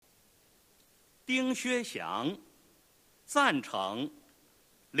丁薛祥，赞成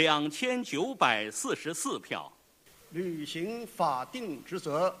2944票。履行法定职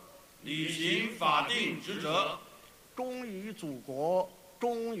责，履行法定职责，忠于祖国，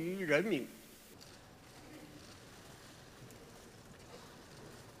忠于人民。